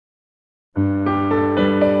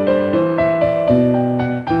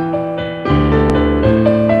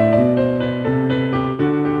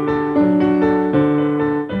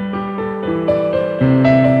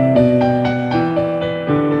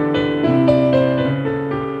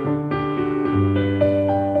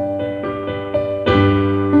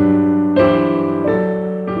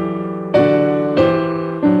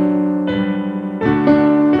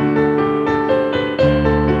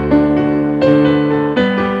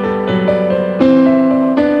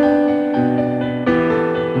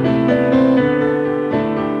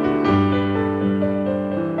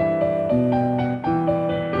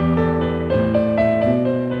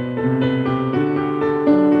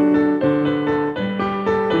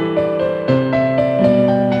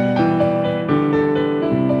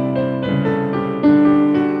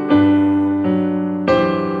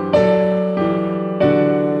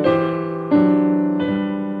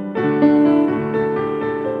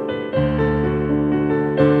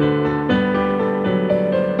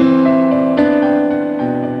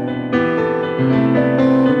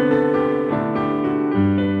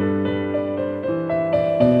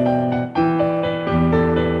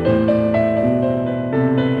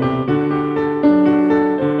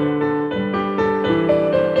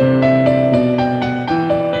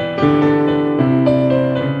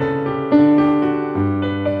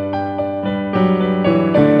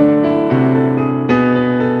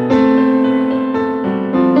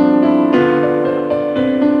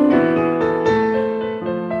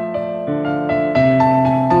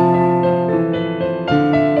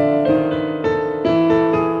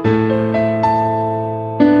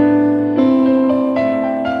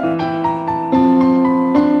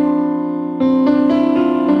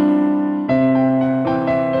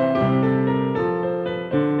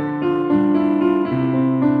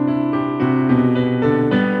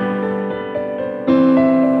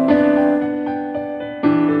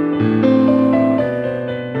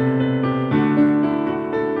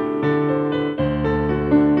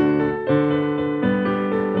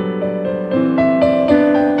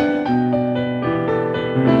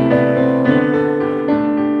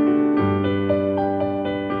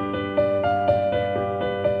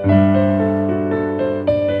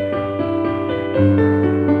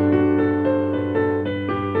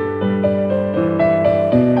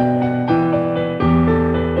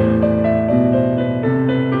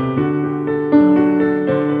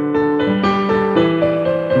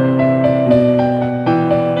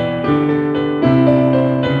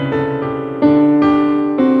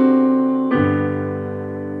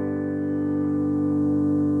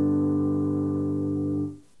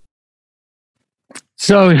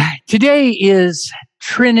So today is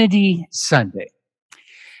Trinity Sunday.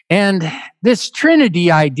 And this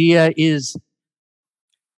Trinity idea it's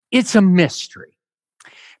a mystery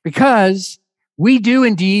because we do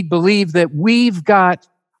indeed believe that we've got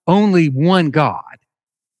only one God,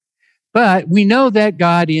 but we know that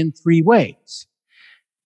God in three ways.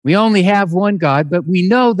 We only have one God, but we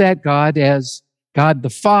know that God as God the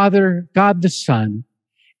Father, God the Son,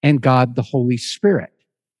 and God the Holy Spirit.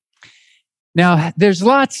 Now, there's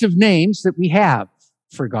lots of names that we have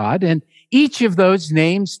for God, and each of those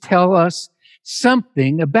names tell us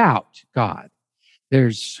something about God.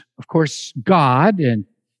 There's, of course, God, and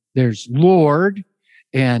there's Lord,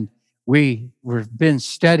 and we've been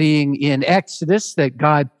studying in Exodus that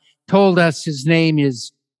God told us his name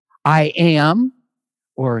is I Am,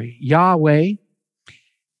 or Yahweh.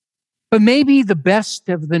 But maybe the best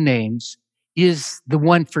of the names is the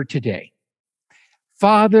one for today.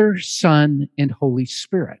 Father, Son, and Holy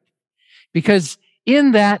Spirit. Because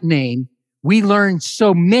in that name, we learn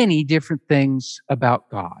so many different things about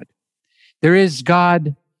God. There is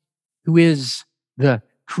God who is the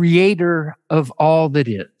creator of all that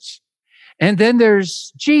is. And then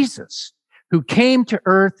there's Jesus, who came to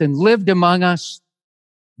earth and lived among us,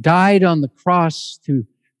 died on the cross to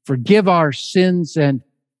forgive our sins, and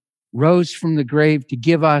rose from the grave to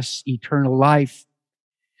give us eternal life.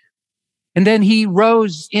 And then he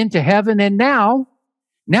rose into heaven, and now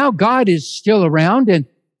God is still around. And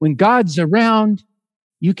when God's around,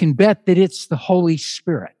 you can bet that it's the Holy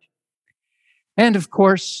Spirit. And of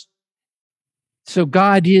course, so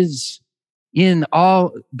God is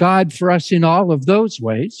God for us in all of those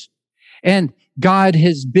ways. And God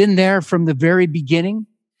has been there from the very beginning.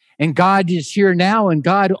 And God is here now, and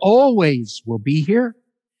God always will be here.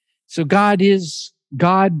 So God is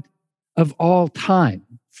God of all time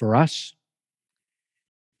for us.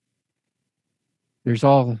 There's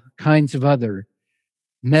all kinds of other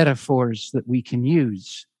metaphors that we can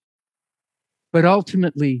use. But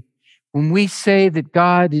ultimately, when we say that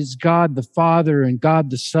God is God the Father and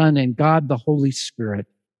God the Son and God the Holy Spirit,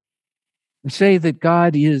 we say that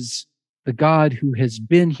God is the God who has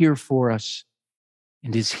been here for us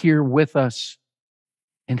and is here with us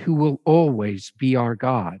and who will always be our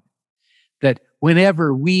God. That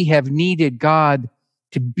whenever we have needed God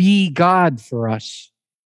to be God for us,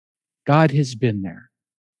 God has been there,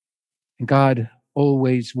 and God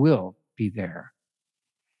always will be there.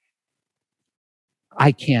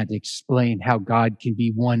 I can't explain how God can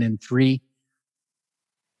be one and three,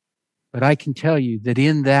 but I can tell you that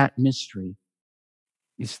in that mystery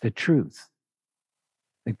is the truth,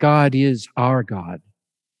 that God is our God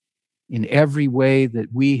in every way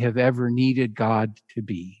that we have ever needed God to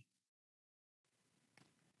be.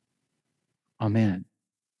 Amen.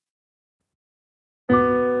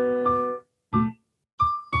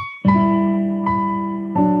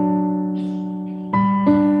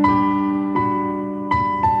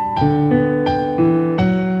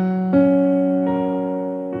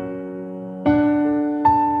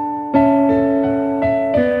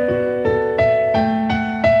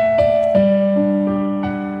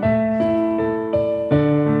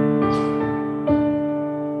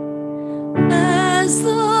 As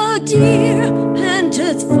the deer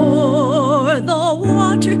panteth for the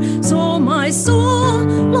water, so my soul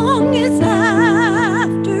longeth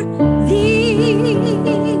after thee.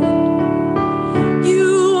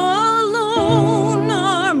 You alone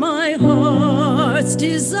are my heart's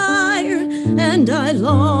desire, and I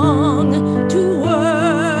long to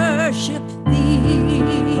worship thee.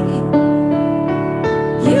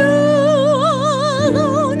 You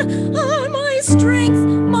alone are my strength,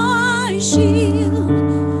 my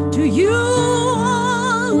shield. To you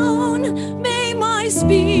alone may my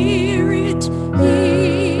spirit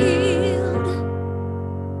yield.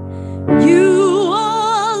 You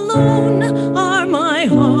alone are my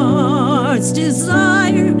heart's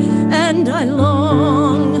desire, and I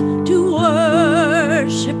long to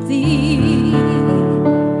worship thee.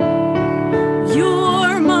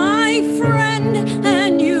 You're my friend,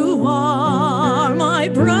 and you are my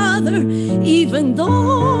brother, even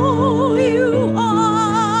though you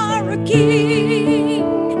are King.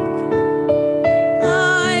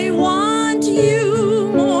 I want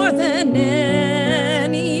you more than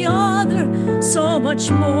any other, so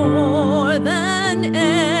much more than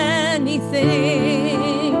anything.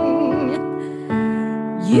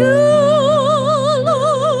 You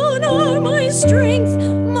alone are my strength,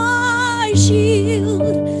 my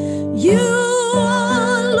shield. You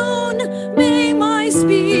alone may my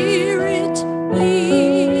spirit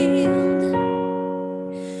yield.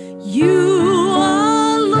 You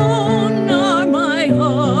alone are my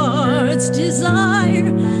heart's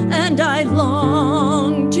desire, and I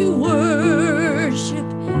long to worship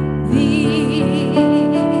thee.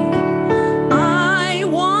 I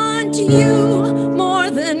want you more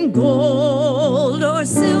than gold or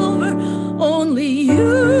silver, only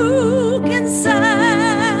you can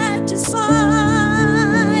satisfy.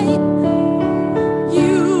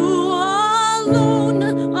 You alone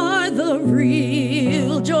are the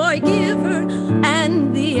real joy giver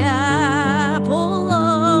and the apple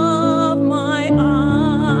of my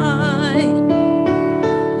eye.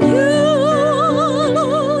 You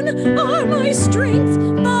alone are my strength,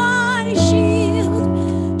 my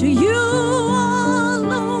shield. To you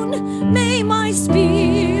alone may my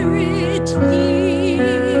spirit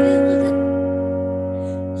yield.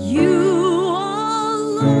 You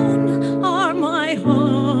alone are my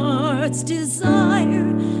heart's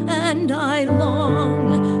desire, and I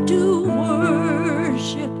long to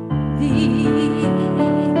worship thee.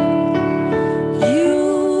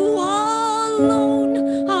 You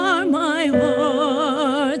alone are my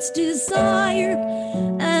heart's desire,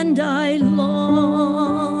 and I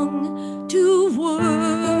long to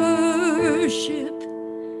worship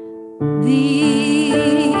thee.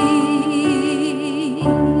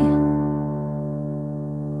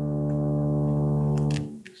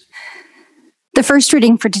 The first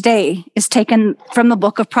reading for today is taken from the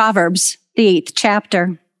book of Proverbs, the 8th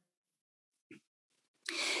chapter.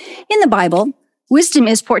 In the Bible, wisdom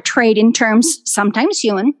is portrayed in terms sometimes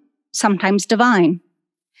human, sometimes divine.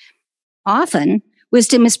 Often,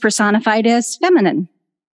 wisdom is personified as feminine.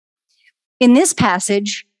 In this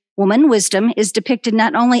passage, woman wisdom is depicted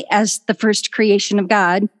not only as the first creation of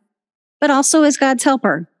God, but also as God's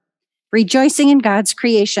helper, rejoicing in God's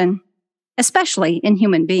creation, especially in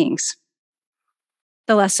human beings.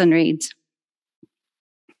 The lesson reads,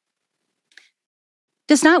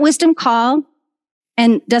 does not wisdom call,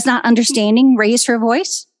 and does not understanding raise her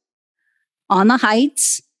voice? On the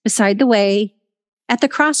heights, beside the way, at the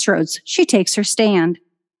crossroads, she takes her stand.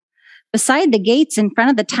 Beside the gates in front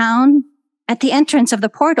of the town, at the entrance of the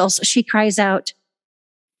portals, she cries out,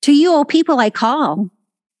 to you, O people, I call,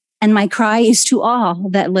 and my cry is to all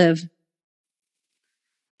that live.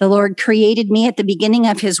 The Lord created me at the beginning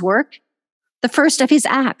of his work, the first of his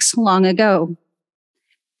acts long ago.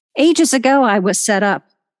 Ages ago I was set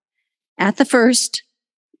up, at the first,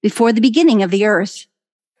 before the beginning of the earth.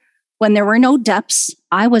 When there were no depths,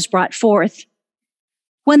 I was brought forth.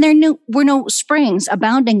 When there were no springs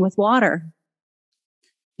abounding with water.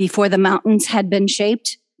 Before the mountains had been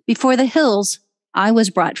shaped, before the hills, I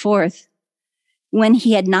was brought forth. When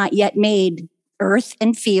he had not yet made earth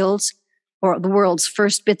and fields, or the world's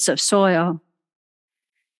first bits of soil.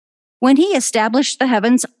 When he established the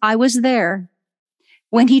heavens, I was there.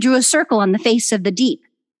 When he drew a circle on the face of the deep.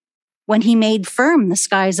 When he made firm the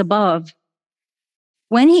skies above.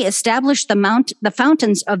 When he established the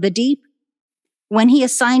fountains of the deep. When he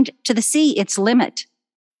assigned to the sea its limit,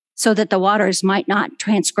 so that the waters might not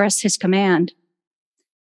transgress his command.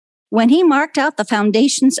 When he marked out the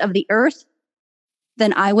foundations of the earth,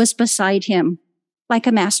 then I was beside him, like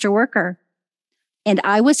a master worker, and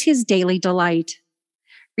I was his daily delight.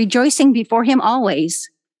 Rejoicing before him always,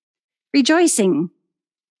 rejoicing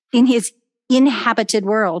in his inhabited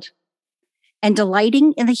world, and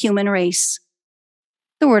delighting in the human race.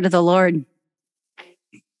 The word of the Lord.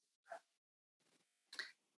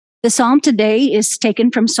 The psalm today is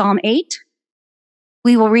taken from Psalm 8.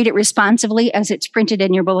 We will read it responsively as it's printed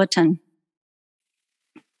in your bulletin.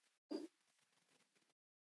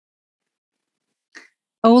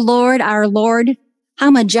 O Lord, our Lord,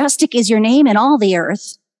 how majestic is your name in all the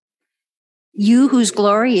earth. You whose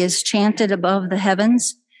glory is chanted above the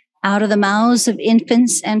heavens, out of the mouths of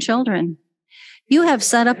infants and children. You have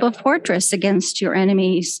set up a fortress against your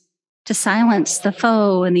enemies to silence the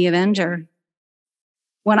foe and the avenger.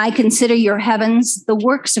 When I consider your heavens, the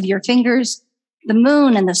works of your fingers, the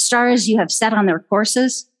moon and the stars you have set on their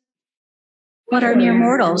courses, what are mere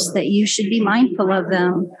mortals that you should be mindful of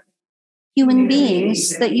them? Human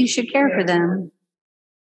beings that you should care for them.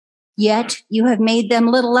 Yet you have made them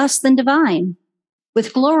little less than divine.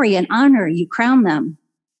 With glory and honor you crown them.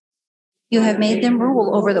 You have made them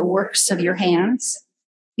rule over the works of your hands.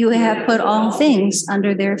 You have put all things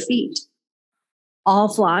under their feet, all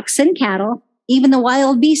flocks and cattle, even the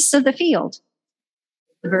wild beasts of the field,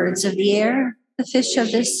 the birds of the air, the fish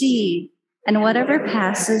of the sea, and whatever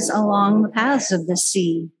passes along the paths of the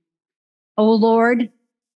sea. O Lord,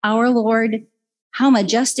 our Lord, how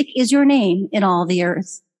majestic is your name in all the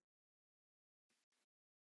earth.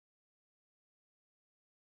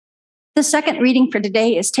 The second reading for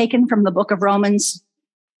today is taken from the book of Romans,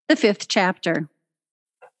 the 5th chapter.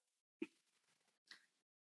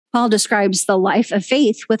 Paul describes the life of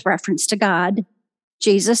faith with reference to God,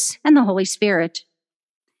 Jesus, and the Holy Spirit.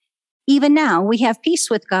 Even now, we have peace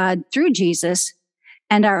with God through Jesus,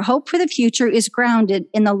 and our hope for the future is grounded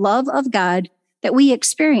in the love of God that we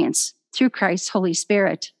experience through Christ's Holy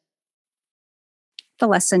Spirit. The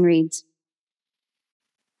lesson reads,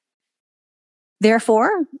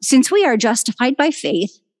 Therefore, since we are justified by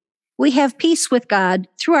faith, we have peace with God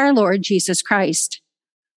through our Lord Jesus Christ,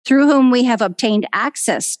 through whom we have obtained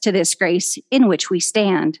access to this grace in which we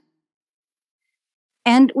stand.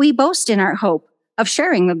 And we boast in our hope of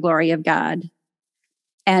sharing the glory of God.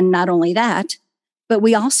 And not only that, but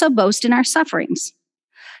we also boast in our sufferings,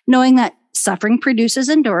 knowing that suffering produces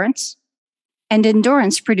endurance, and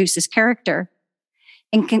endurance produces character,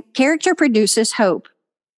 and character produces hope.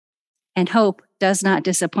 And hope does not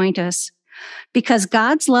disappoint us, because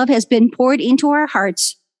God's love has been poured into our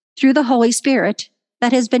hearts through the Holy Spirit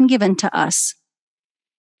that has been given to us.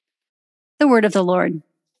 The word of the Lord.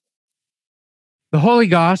 The Holy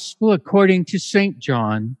Gospel according to St.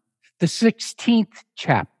 John, the 16th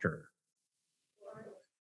chapter.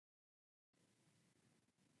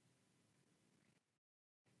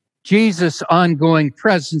 Jesus' ongoing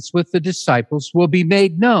presence with the disciples will be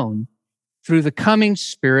made known through the coming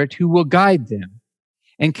Spirit who will guide them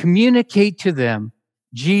and communicate to them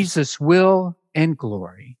Jesus' will and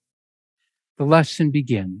glory. The lesson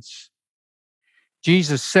begins.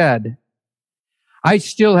 Jesus said, I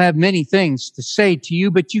still have many things to say to you,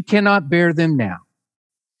 but you cannot bear them now.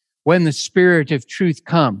 When the Spirit of truth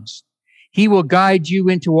comes, he will guide you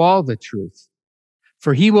into all the truth,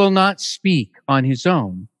 for he will not speak on his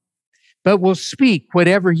own, but will speak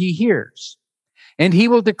whatever he hears, and he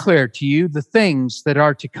will declare to you the things that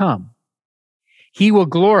are to come. He will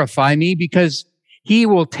glorify me because he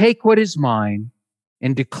will take what is mine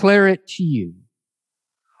and declare it to you.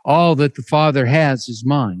 All that the Father has is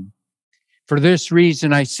mine. For this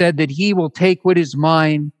reason, I said that he will take what is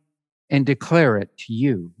mine and declare it to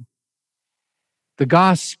you. The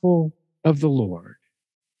Gospel of the Lord.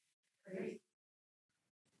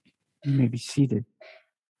 You may be seated.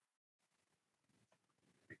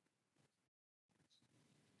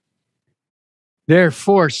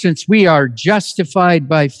 Therefore, since we are justified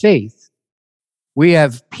by faith, we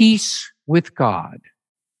have peace with God.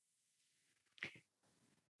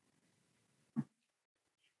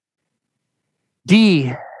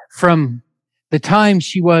 Dee, from the time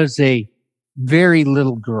she was a very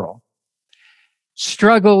little girl,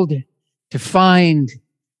 struggled to find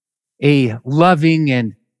a loving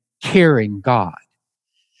and caring God.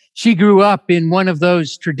 She grew up in one of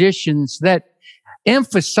those traditions that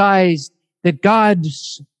emphasized that God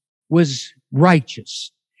was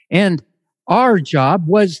righteous, and our job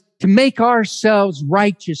was to make ourselves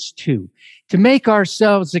righteous too, to make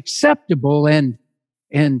ourselves acceptable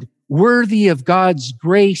and worthy of God's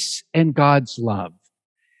grace and God's love.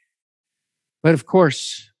 But of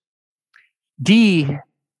course, Dee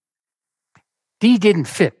didn't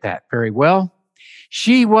fit that very well.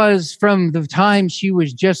 She was, from the time she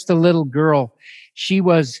was just a little girl, she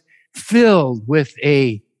was filled with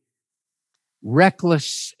a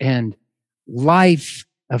reckless and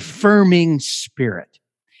life-affirming spirit.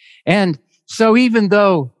 And so even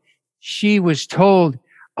though she was told,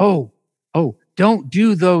 oh, don't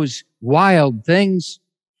do those wild things,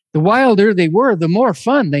 the wilder they were, the more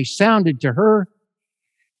fun they sounded to her.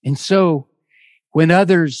 And so when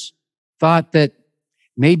others thought that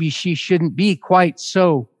maybe she shouldn't be quite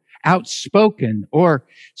so outspoken or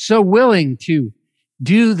so willing to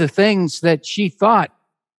do the things that she thought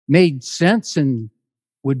made sense and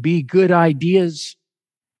would be good ideas,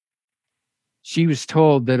 she was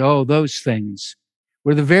told that, those things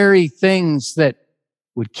were the very things that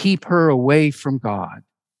would keep her away from God.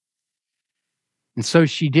 And so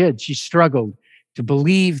she did. She struggled to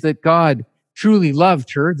believe that God truly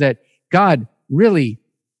loved her, that God really,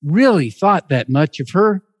 really thought that much of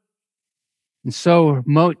her. And so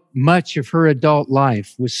much of her adult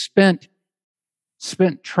life was spent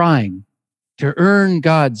trying to earn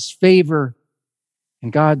God's favor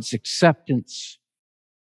and God's acceptance,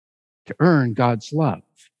 to earn God's love.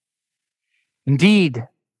 Indeed,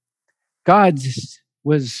 God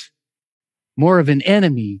was more of an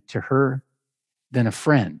enemy to her than a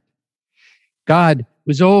friend. God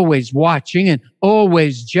was always watching and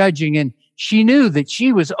always judging, and she knew that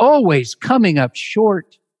she was always coming up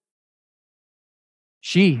short.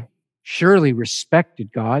 She surely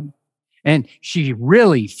respected God, and she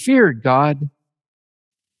really feared God,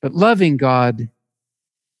 but loving God,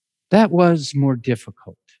 that was more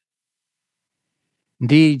difficult.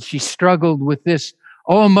 Indeed, she struggled with this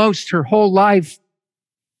almost her whole life.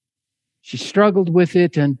 She struggled with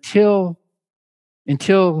it until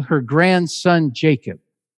her grandson Jacob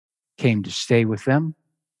came to stay with them.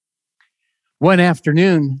 One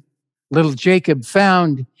afternoon, little Jacob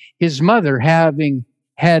found his mother having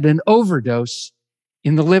had an overdose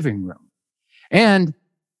in the living room. And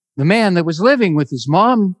the man that was living with his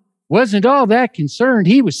mom wasn't all that concerned.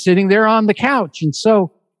 He was sitting there on the couch. And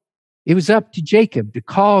so it was up to Jacob to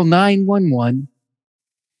call 911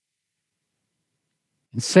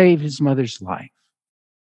 and save his mother's life.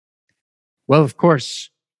 Well, of course,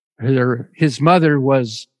 his mother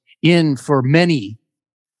was in for many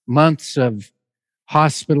months of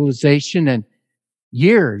hospitalization and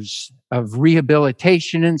years of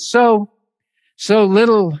rehabilitation. And so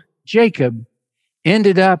little Jacob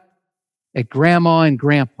ended up at Grandma and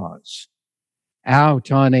Grandpa's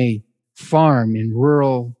out on a farm in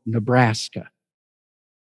rural Nebraska.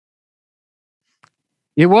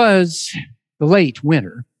 It was the late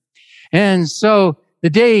winter, and so the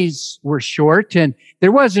days were short, and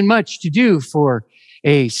there wasn't much to do for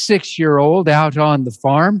a 6-year-old out on the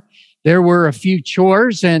farm. There were a few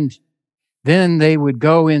chores, and then they would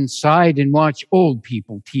go inside and watch old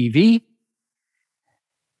people TV.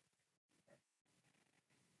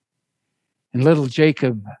 And little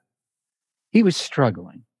Jacob, he was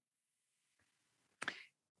struggling.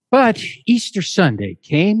 But Easter Sunday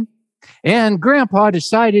came, and Grandpa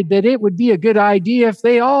decided that it would be a good idea if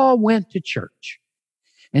they all went to church.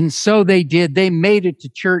 And so they did. They made it to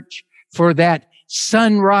church for that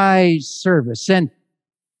sunrise service, and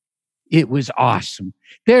it was awesome.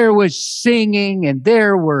 There was singing, and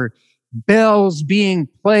there were bells being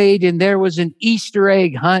played, and there was an Easter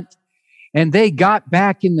egg hunt, and they got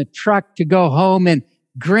back in the truck to go home, and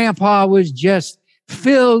Grandpa was just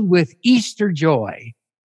filled with Easter joy.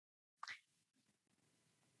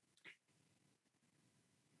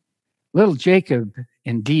 Little Jacob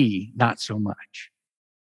and Dee, not so much.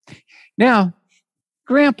 Now,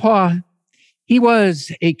 Grandpa, he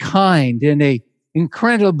was a kind and a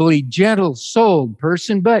incredibly gentle-souled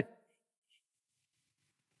person, but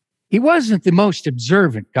he wasn't the most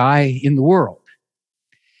observant guy in the world.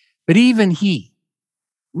 But even he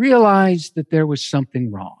realized that there was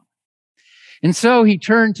something wrong. And so he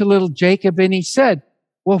turned to little Jacob and he said,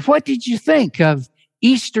 "Well, what did you think of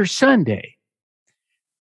Easter Sunday?"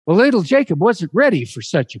 Well, little Jacob wasn't ready for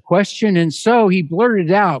such a question, and so he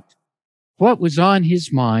blurted out what was on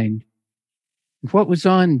his mind and what was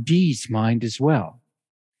on Dee's mind as well.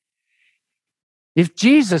 If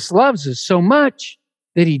Jesus loves us so much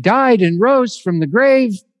that he died and rose from the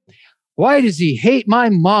grave, why does he hate my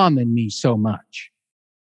mom and me so much?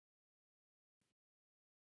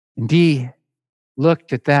 And Dee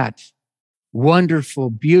looked at that wonderful,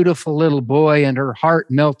 beautiful little boy, and her heart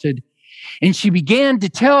melted. And she began to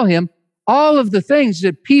tell him all of the things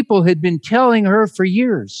that people had been telling her for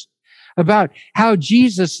years about how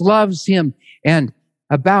Jesus loves him, and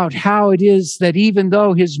about how it is that even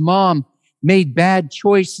though his mom made bad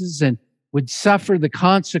choices and would suffer the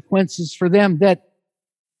consequences for them, that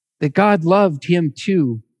God loved him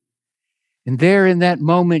too. And there in that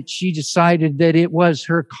moment, she decided that it was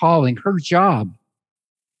her calling, her job,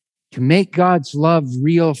 to make God's love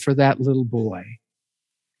real for that little boy.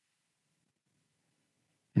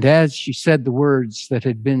 And as she said the words that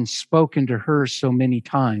had been spoken to her so many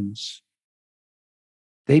times,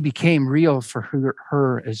 they became real for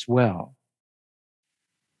her as well.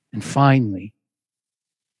 And finally,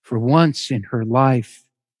 for once in her life,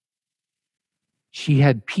 she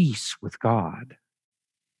had peace with God.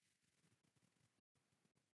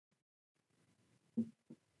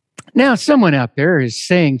 Now, someone out there is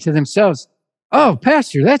saying to themselves, "Oh,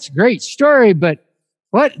 Pastor, that's a great story, but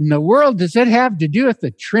what in the world does it have to do with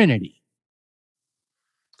the Trinity?"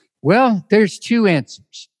 Well, there's two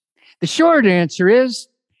answers. The short answer is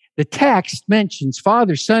the text mentions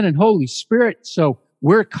Father, Son, and Holy Spirit, so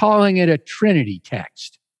we're calling it a Trinity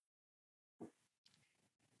text.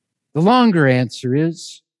 The longer answer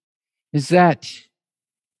is that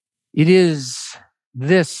it is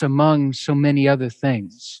this, among so many other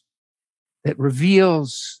things, that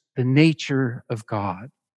reveals the nature of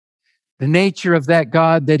God. The nature of that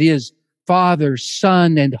God that is Father,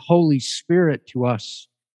 Son, and Holy Spirit to us.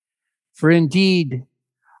 For indeed,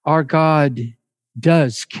 our God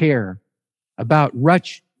does care about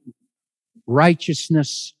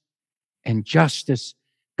righteousness and justice.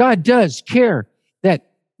 God does care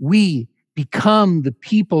that we become the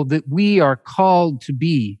people that we are called to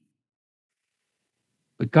be.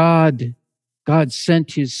 But God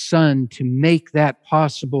sent his Son to make that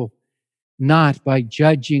possible, not by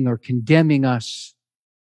judging or condemning us,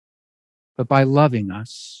 but by loving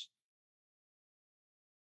us,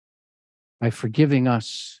 by forgiving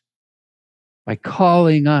us, by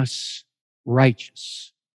calling us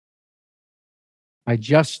righteous, by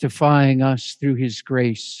justifying us through his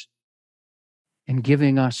grace and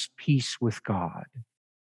giving us peace with God.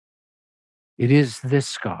 It is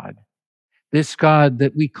this God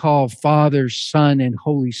that we call Father, Son, and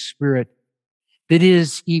Holy Spirit, that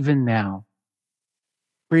is even now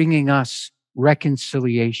bringing us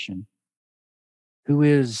reconciliation, who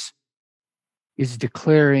is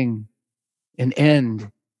declaring an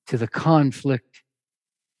end to the conflict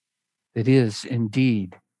that is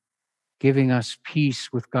indeed giving us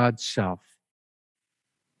peace with God's self,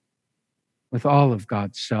 with all of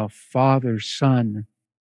God's self, Father, Son,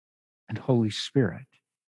 and Holy Spirit.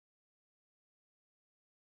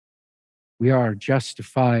 We are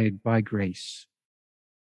justified by grace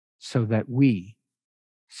so that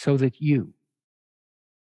you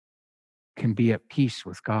can be at peace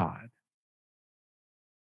with God.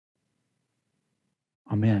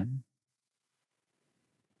 Amen.